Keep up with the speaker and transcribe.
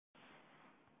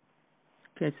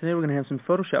Okay, today we're going to have some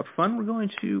Photoshop fun. We're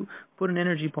going to put an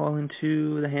energy ball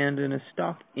into the hand in a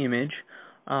stock image,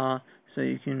 so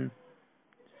you can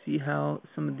see how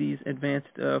some of these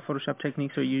advanced Photoshop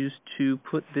techniques are used to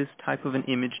put this type of an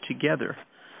image together.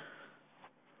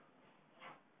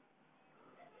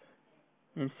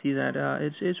 And see that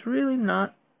it's really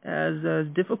not as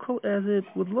difficult as it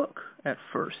would look at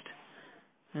first.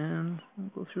 And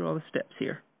we'll go through all the steps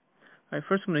here. Alright,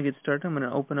 first I'm going to get started. I'm going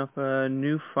to open up a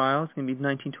new file. It's going to be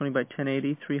 1920 by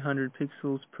 1080, 300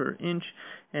 pixels per inch,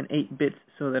 and 8 bits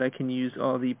so that I can use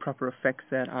all the proper effects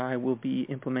that I will be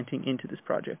implementing into this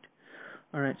project.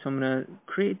 Alright, so I'm going to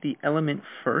create the element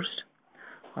first.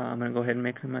 I'm going to go ahead and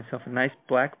make myself a nice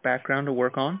black background to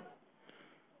work on.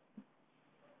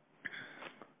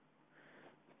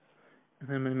 And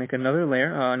then I'm going to make another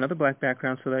layer, another black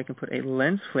background so that I can put a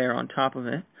lens flare on top of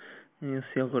it. And you'll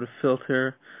see I'll go to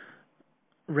Filter,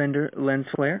 Render Lens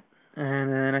Flare,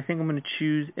 and then I think I'm going to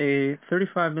choose a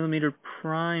 35mm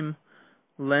prime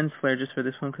lens flare just for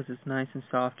this one because it's nice and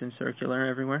soft and circular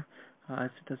everywhere.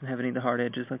 It doesn't have any of the hard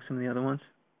edges like some of the other ones.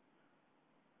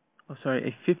 Oh, sorry,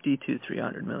 a 50 to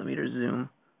 300mm zoom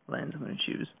lens I'm going to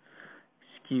choose.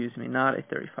 Excuse me, not a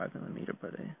 35mm,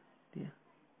 but the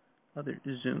other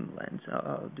zoom lens.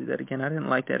 I'll do that again. I didn't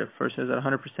like that at first. I was at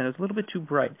 100%. It was a little bit too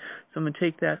bright. So I'm going to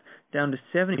take that down to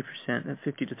 70%, that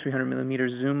 50 to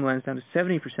 300mm zoom lens down to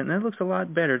 70%. And that looks a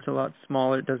lot better. It's a lot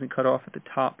smaller. It doesn't cut off at the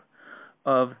top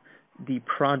of the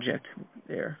project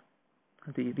there.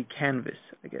 The canvas,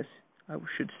 I guess I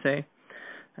should say,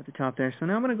 at the top there. So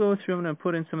now I'm going to go through, I'm going to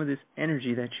put in some of this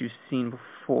energy that you've seen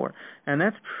before. And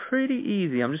that's pretty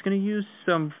easy. I'm just going to use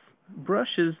some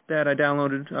brushes that I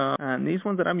downloaded, and these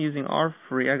ones that I'm using are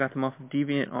free. I got them off of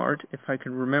DeviantArt. If I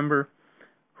can remember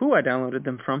who I downloaded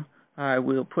them from, I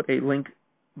will put a link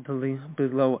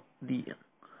below the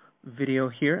video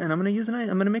here. And I'm going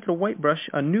to make it a white brush,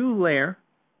 a new layer.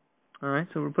 Alright,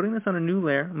 so we're putting this on a new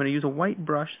layer. I'm going to use a white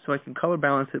brush so I can color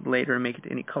balance it later and make it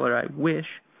any color I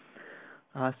wish.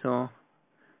 So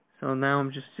now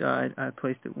I'm just, I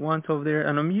placed it once over there,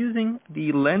 and I'm using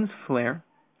the lens flare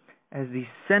as the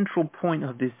central point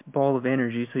of this ball of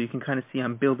energy, so you can kind of see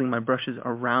I'm building my brushes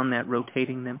around that,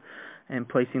 rotating them and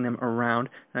placing them around.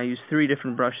 And I use 3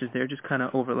 different brushes there, just kind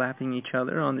of overlapping each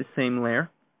other on the same layer.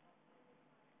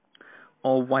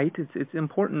 All white. It's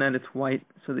important that it's white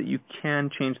so that you can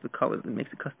change the color. It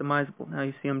makes it customizable. Now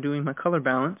you see I'm doing my color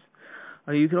balance.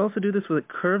 You could also do this with a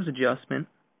curves adjustment,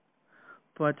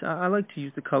 but I like to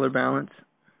use the color balance.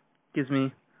 Gives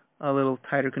me a little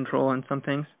tighter control on some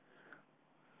things.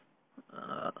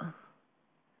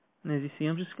 And as you see,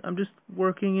 I'm just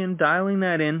working and dialing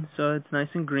that in so it's nice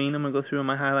and green. I'm gonna go through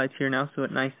my highlights here now so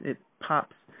it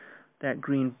pops that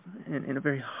green in a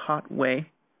very hot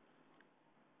way.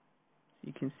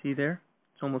 You can see there,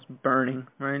 it's almost burning,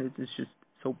 right? It's just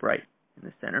so bright in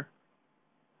the center.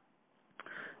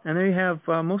 And there you have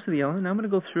most of the element. Now I'm gonna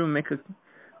go through and make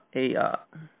a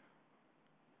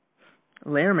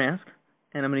layer mask,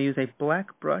 and I'm gonna use a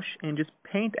black brush and just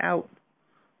paint out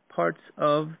parts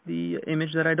of the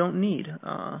image that I don't need,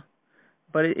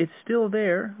 but it's still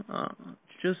there,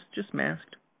 just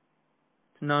masked.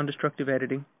 It's non-destructive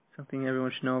editing, something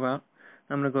everyone should know about.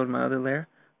 I'm going to go to my other layer,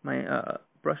 my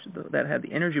brush that had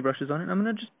the energy brushes on it. I'm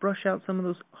going to just brush out some of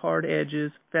those hard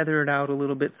edges, feather it out a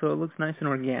little bit so it looks nice and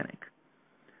organic.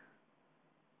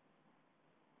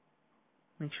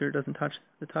 Make sure it doesn't touch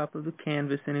the top of the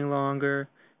canvas any longer.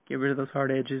 Get rid of those hard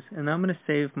edges, and now I'm going to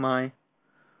save my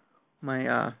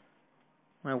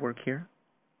work here,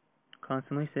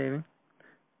 constantly saving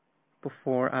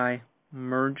before I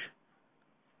merge.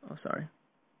 Oh, sorry.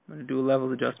 I'm going to do a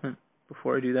levels adjustment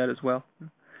before I do that as well.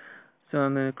 So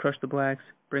I'm going to crush the blacks,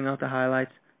 bring out the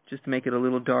highlights, just to make it a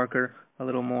little darker, a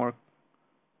little more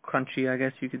crunchy, I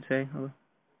guess you could say.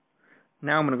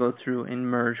 Now I'm going to go through and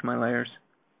merge my layers.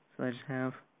 So I just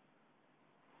have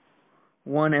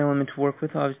one element to work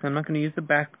with. Obviously, I'm not going to use the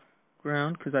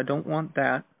background because I don't want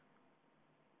that.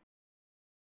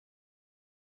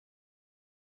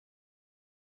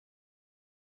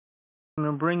 I'm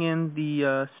going to bring in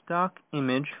the stock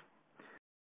image.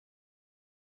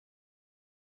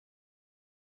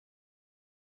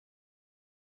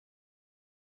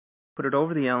 Put it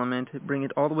over the element, bring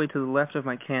it all the way to the left of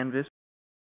my canvas.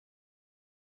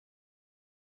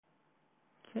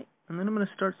 Okay, and then I'm going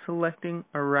to start selecting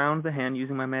around the hand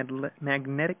using my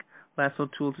magnetic lasso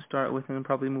tool to start with, and then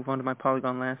probably move on to my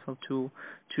polygon lasso tool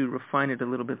to refine it a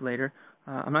little bit later.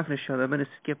 I'm not going to show that. I'm going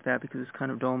to skip that because it's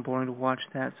kind of dull and boring to watch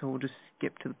that, so we'll just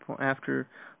skip to the point. After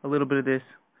a little bit of this,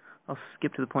 I'll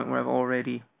skip to the point where I've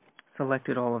already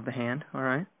selected all of the hand,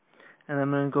 alright? And then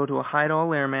I'm going to go to a hide all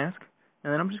layer mask,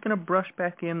 And then I'm just going to brush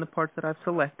back in the parts that I've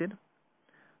selected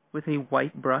with a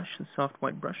white brush, a soft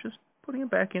white brush, just putting it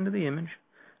back into the image.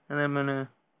 And then I'm going to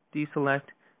deselect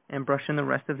and brush in the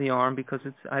rest of the arm because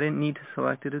I didn't need to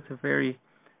select it. It's a very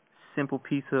simple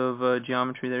piece of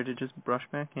geometry there to just brush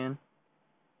back in.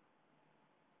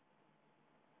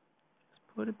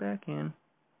 Just put it back in.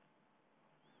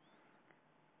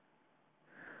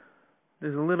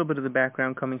 There's a little bit of the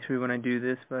background coming through when I do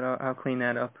this, but I'll clean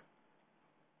that up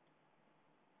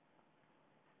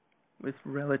with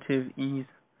relative ease.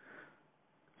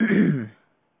 See,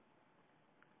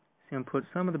 I'm put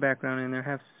some of the background in there,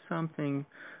 have something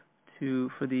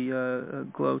for the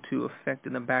glow to affect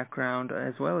in the background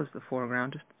as well as the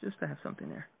foreground, just to have something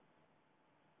there.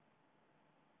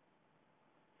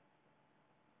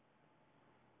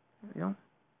 There we go.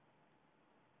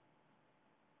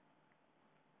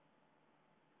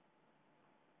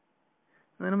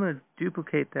 And then I'm going to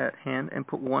duplicate that hand and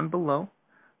put one below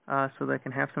so that I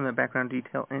can have some of the background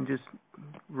detail and just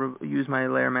use my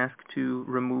layer mask to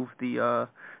remove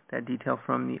that detail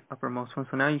from the uppermost one.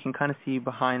 So now you can kind of see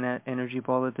behind that energy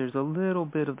ball that there's a little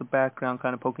bit of the background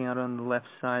kind of poking out on the left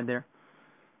side there,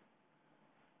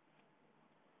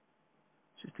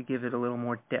 just to give it a little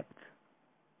more depth.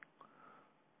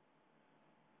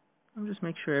 I'll just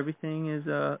make sure everything is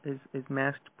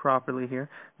masked properly here.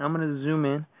 Now I'm going to zoom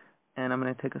in, and I'm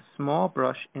going to take a small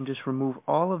brush and just remove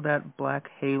all of that black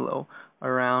halo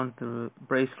around the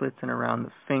bracelets and around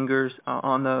the fingers.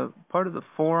 On the part of the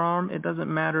forearm, it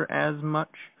doesn't matter as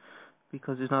much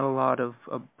because there's not a lot of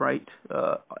bright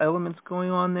elements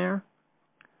going on there.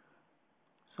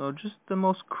 So just the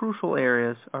most crucial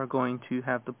areas are going to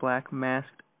have the black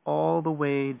masked all the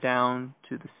way down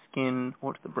to the skin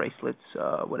or to the bracelets,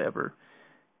 whatever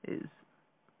is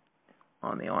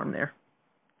on the arm there.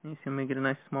 You see, I'm going to get a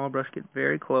nice small brush, get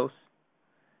very close,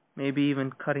 maybe even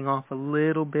cutting off a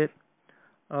little bit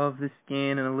of the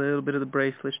skin and a little bit of the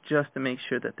bracelets just to make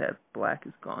sure that that black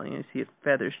is gone. You see it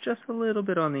feathers just a little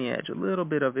bit on the edge. A little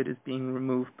bit of it is being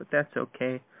removed, but that's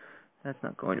okay. That's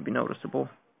not going to be noticeable.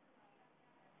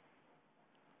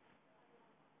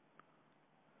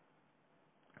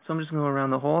 So I'm just going to go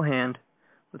around the whole hand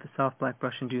with a soft black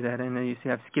brush and do that. And then you see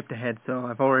I've skipped ahead, so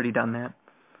I've already done that.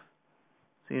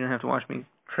 So you don't have to watch me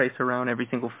trace around every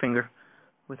single finger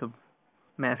with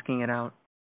masking it out.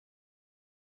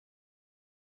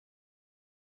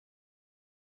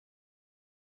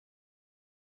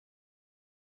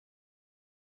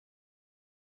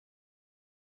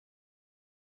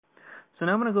 So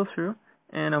now I'm going to go through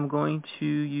and I'm going to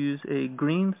use a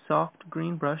green, soft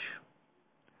green brush.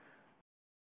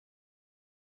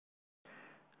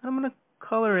 I'm going to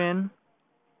color in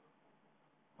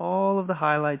all of the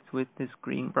highlights with this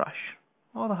green brush.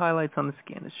 All the highlights on the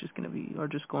skin are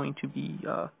just going to be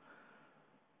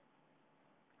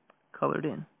colored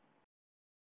in.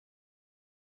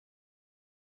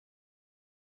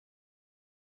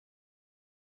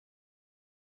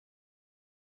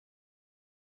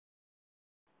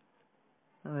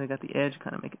 Now that I got the edge,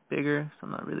 kind of make it bigger, so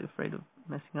I'm not really afraid of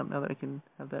messing up now that I can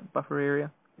have that buffer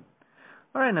area.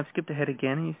 Alright, and I've skipped ahead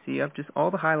again, and you see all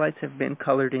the highlights have been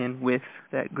colored in with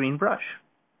that green brush.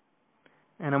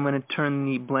 And I'm going to turn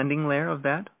the blending layer of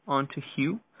that onto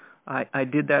hue. I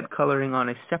did that coloring on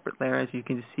a separate layer, as you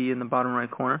can see in the bottom right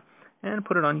corner, and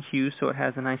put it on hue so it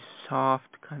has a nice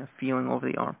soft kind of feeling over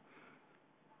the arm.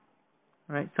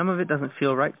 Alright, some of it doesn't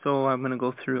feel right, so I'm going to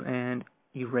go through and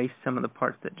erase some of the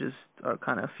parts that just are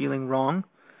kind of feeling wrong.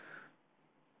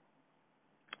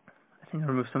 I think I'll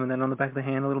remove some of that on the back of the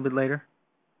hand a little bit later.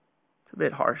 It's a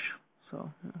bit harsh,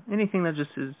 so anything that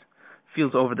just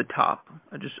feels over the top,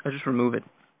 I just remove it.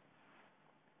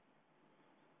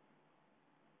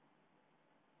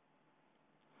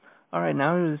 Alright,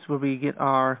 now is where we get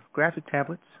our graphic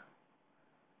tablets.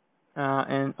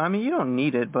 And I mean, you don't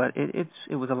need it, but it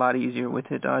was a lot easier with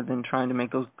it than trying to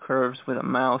make those curves with a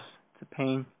mouse. It's a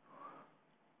pain.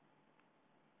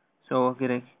 So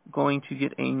I'm going to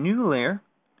get a new layer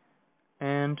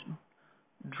and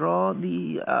draw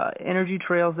the energy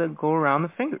trails that go around the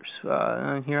fingers.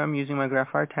 And here I'm using my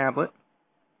graphite tablet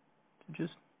to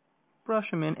just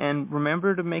brush them in. And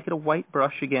remember to make it a white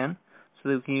brush again, so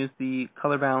that we can use the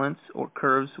color balance or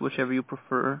curves, whichever you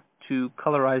prefer, to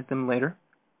colorize them later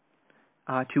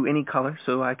to any color.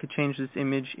 So I could change this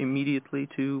image immediately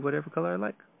to whatever color I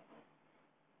like.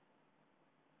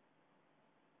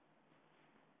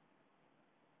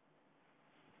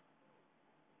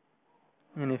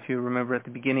 And if you remember at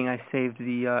the beginning, I saved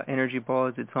the energy ball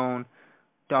as its own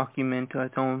document,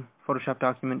 its own Photoshop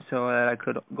document, so that I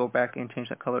could go back and change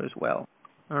that color as well.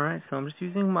 Alright, so I'm just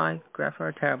using my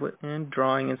graphite tablet and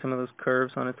drawing in some of those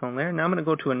curves on its own layer. Now I'm going to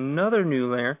go to another new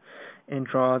layer and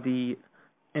draw the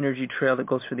energy trail that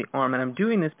goes for the arm. And I'm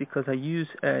doing this because I use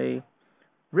a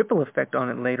ripple effect on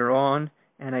it later on,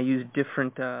 and I use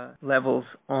different levels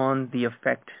on the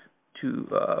effect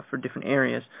for different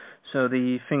areas. So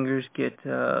the fingers get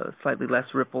slightly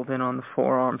less ripple than on the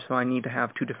forearm, so I need to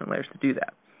have two different layers to do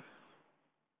that.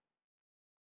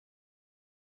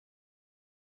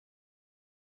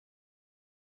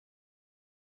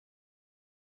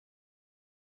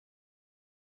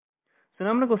 So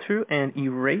now I'm going to go through and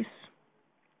erase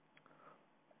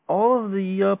all of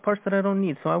the parts that I don't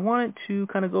need. So I want it to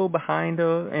kind of go behind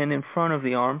and in front of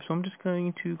the arm. So I'm just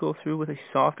going to go through with a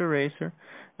soft eraser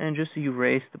and just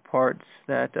erase the parts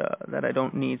that I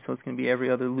don't need. So it's going to be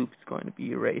every other loop is going to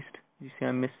be erased. You see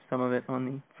I missed some of it on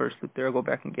the first loop there. I'll go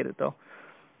back and get it though.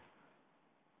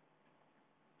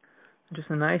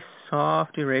 Just a nice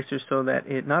soft eraser so that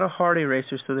it, not a hard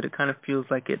eraser, so that it kind of feels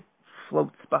like it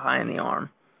floats behind the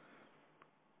arm.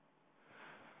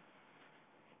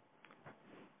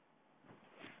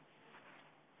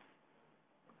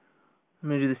 I'm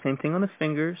going to do the same thing on the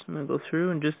fingers. I'm going to go through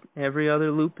and just every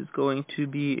other loop is going to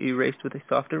be erased with a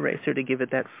soft eraser to give it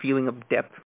that feeling of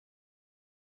depth.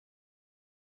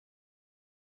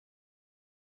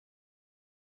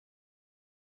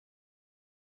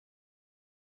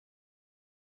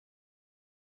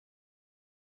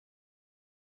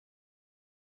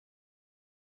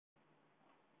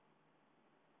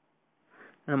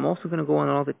 And I'm also going to go on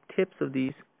all the tips of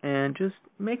these and just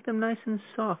make them nice and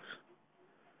soft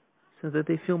so that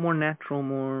they feel more natural,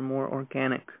 more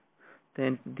organic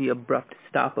than the abrupt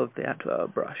stop of that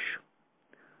brush.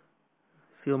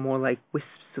 Feel more like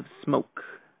wisps of smoke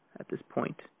at this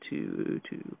point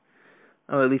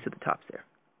at least at the tops there.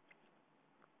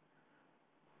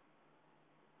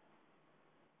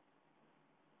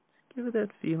 Just give it that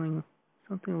feeling,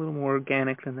 something a little more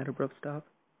organic than that abrupt stop.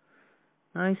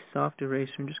 Nice soft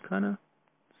eraser and just kind of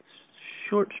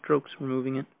short strokes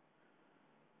removing it.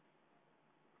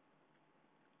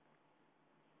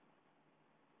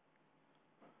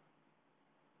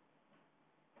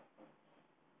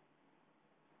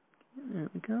 There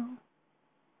we go.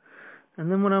 And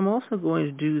then what I'm also going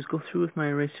to do is go through with my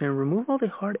eraser and remove all the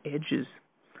hard edges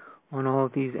on all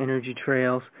of these energy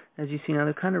trails. As you see now,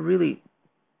 they're kind of really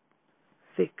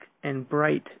thick and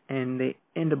bright, and they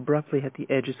end abruptly at the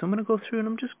edges. So I'm going to go through and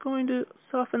I'm just going to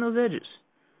soften those edges.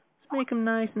 Just make them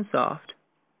nice and soft.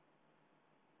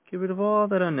 Get rid of all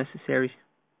that unnecessary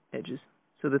edges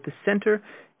so that the center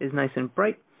is nice and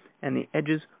bright and the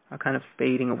edges are kind of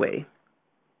fading away.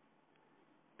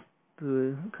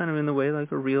 Kind of in the way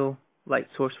like a real light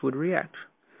source would react.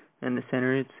 And the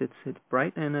center, it's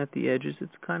bright, and at the edges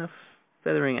it's kind of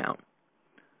feathering out.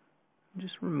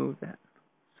 Just remove that.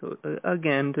 So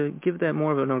again, to give that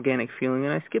more of an organic feeling,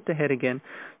 and I skipped ahead again.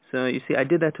 So you see, I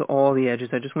did that to all the edges.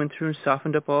 I just went through and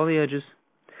softened up all the edges.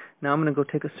 Now I'm going to go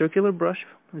take a circular brush,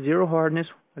 zero hardness,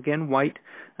 again white.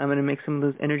 I'm going to make some of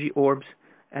those energy orbs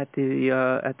at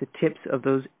the tips of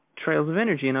those trails of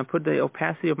energy, and I put the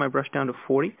opacity of my brush down to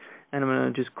 40, and I'm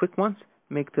going to just click once,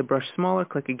 make the brush smaller,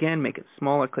 click again, make it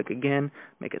smaller, click again,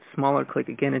 make it smaller, click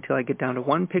again until I get down to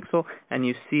 1 pixel, and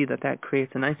you see that that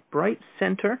creates a nice bright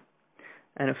center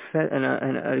and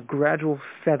a gradual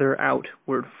feather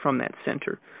outward from that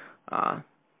center.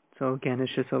 So again,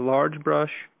 it's just a large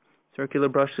brush, circular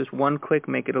brush, just one click,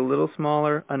 make it a little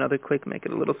smaller, another click, make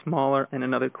it a little smaller, and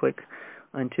another click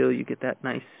until you get that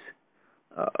nice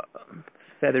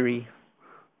feathery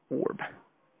orb.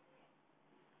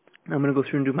 I'm going to go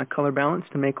through and do my color balance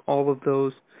to make all of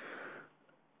those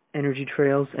energy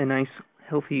trails a nice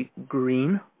healthy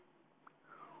green.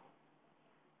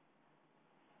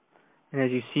 And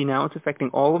as you see now, it's affecting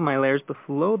all of my layers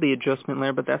below the adjustment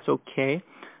layer, but that's okay.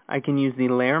 I can use the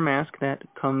layer mask that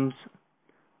comes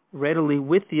readily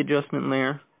with the adjustment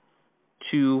layer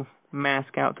to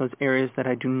mask out those areas that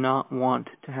I do not want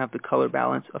to have the color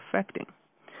balance affecting.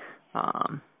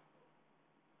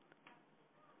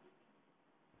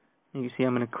 You see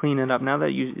I'm going to clean it up. Now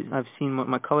that I've seen what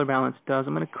my color balance does,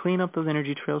 I'm going to clean up those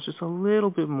energy trails just a little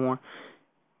bit more,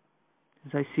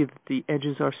 as I see that the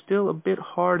edges are still a bit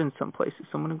hard in some places.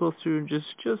 So I'm going to go through and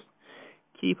just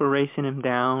keep erasing them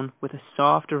down with a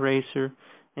soft eraser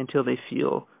until they just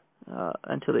feel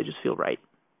right.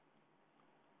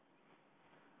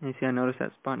 And you see I notice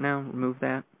that spot now. Remove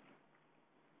that.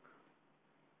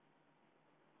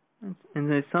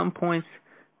 And at some points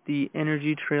the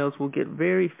energy trails will get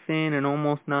very thin and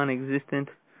almost non-existent,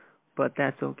 but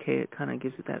that's okay. It kind of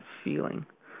gives it that feeling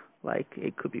like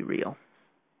it could be real.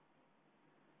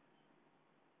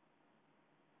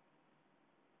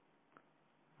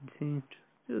 See,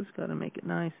 just gotta make it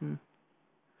nice and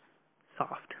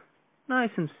soft.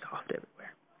 Nice and soft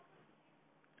everywhere.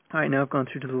 Alright, now I've gone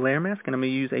through to the layer mask, and I'm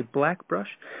going to use a black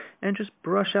brush and just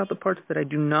brush out the parts that I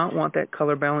do not want that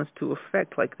color balance to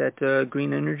affect, like that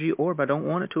green energy orb. I don't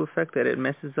want it to affect that. It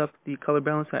messes up the color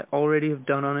balance I already have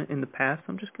done on it in the past.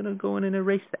 I'm just going to go in and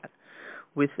erase that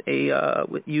with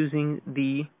using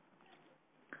the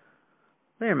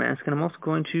layer mask. And I'm also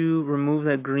going to remove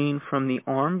that green from the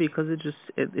arm because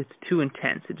it's too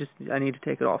intense. I need to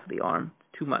take it off of the arm.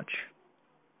 It's too much.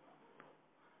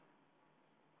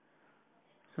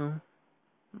 So,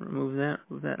 remove that.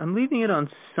 I'm leaving it on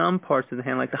some parts of the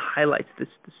hand, like the highlights.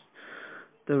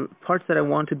 The parts that I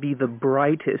want to be the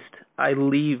brightest, I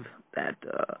leave that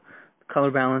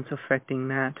color balance affecting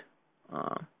that.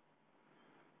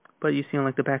 But you see on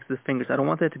like the backs of the fingers, I don't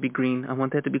want that to be green. I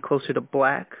want that to be closer to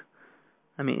black.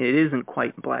 I mean, it isn't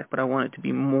quite black, but I want it to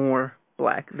be more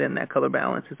black than that color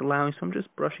balance is allowing. So I'm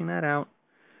just brushing that out.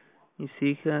 You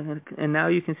see, and now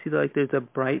you can see like there's a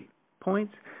bright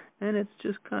points. And it's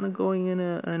just kind of going in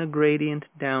a gradient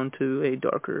down to a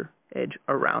darker edge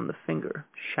around the finger,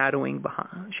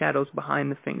 shadows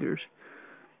behind the fingers.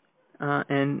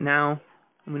 And now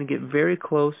I'm going to get very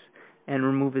close and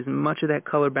remove as much of that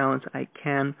color balance I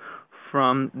can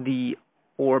from the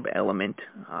orb element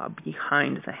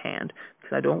behind the hand,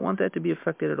 because I don't want that to be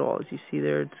affected at all. As you see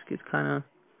there, it's kind of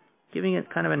giving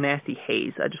it kind of a nasty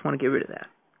haze. I just want to get rid of that.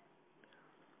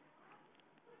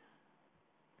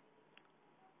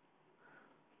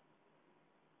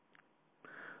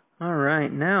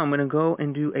 Alright, now I'm going to go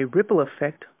and do a ripple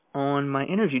effect on my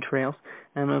energy trails.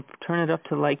 And I'm going to turn it up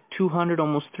to like 200,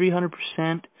 almost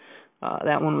 300%.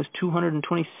 That one was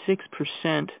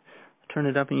 226%. Turn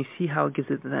it up and you see how it gives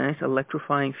it that nice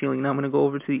electrifying feeling. Now I'm going to go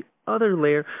over to the other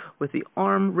layer with the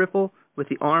arm ripple, with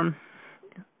the arm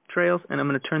trails, and I'm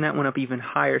going to turn that one up even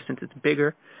higher since it's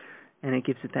bigger. And it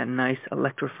gives it that nice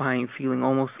electrifying feeling,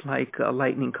 almost like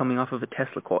lightning coming off of a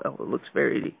Tesla coil. It looks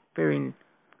very, very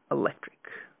electric.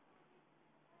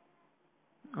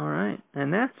 Alright,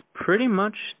 and that's pretty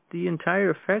much the entire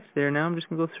effect there. Now I'm just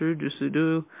going to go through just to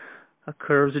do a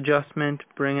curves adjustment,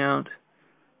 bring out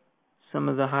some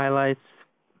of the highlights,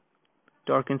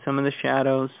 darken some of the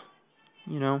shadows,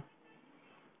 you know.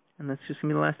 And that's just going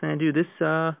to be the last thing I do.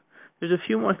 There's a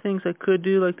few more things I could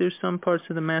do, like there's some parts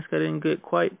of the mask I didn't get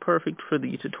quite perfect for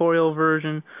the tutorial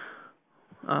version.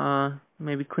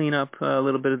 Maybe clean up a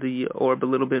little bit of the orb a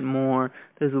little bit more.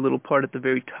 There's a little part at the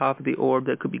very top of the orb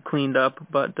that could be cleaned up,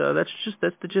 but that's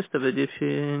the gist of it. If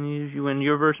you in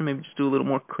your version, maybe just do a little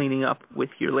more cleaning up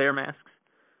with your layer masks.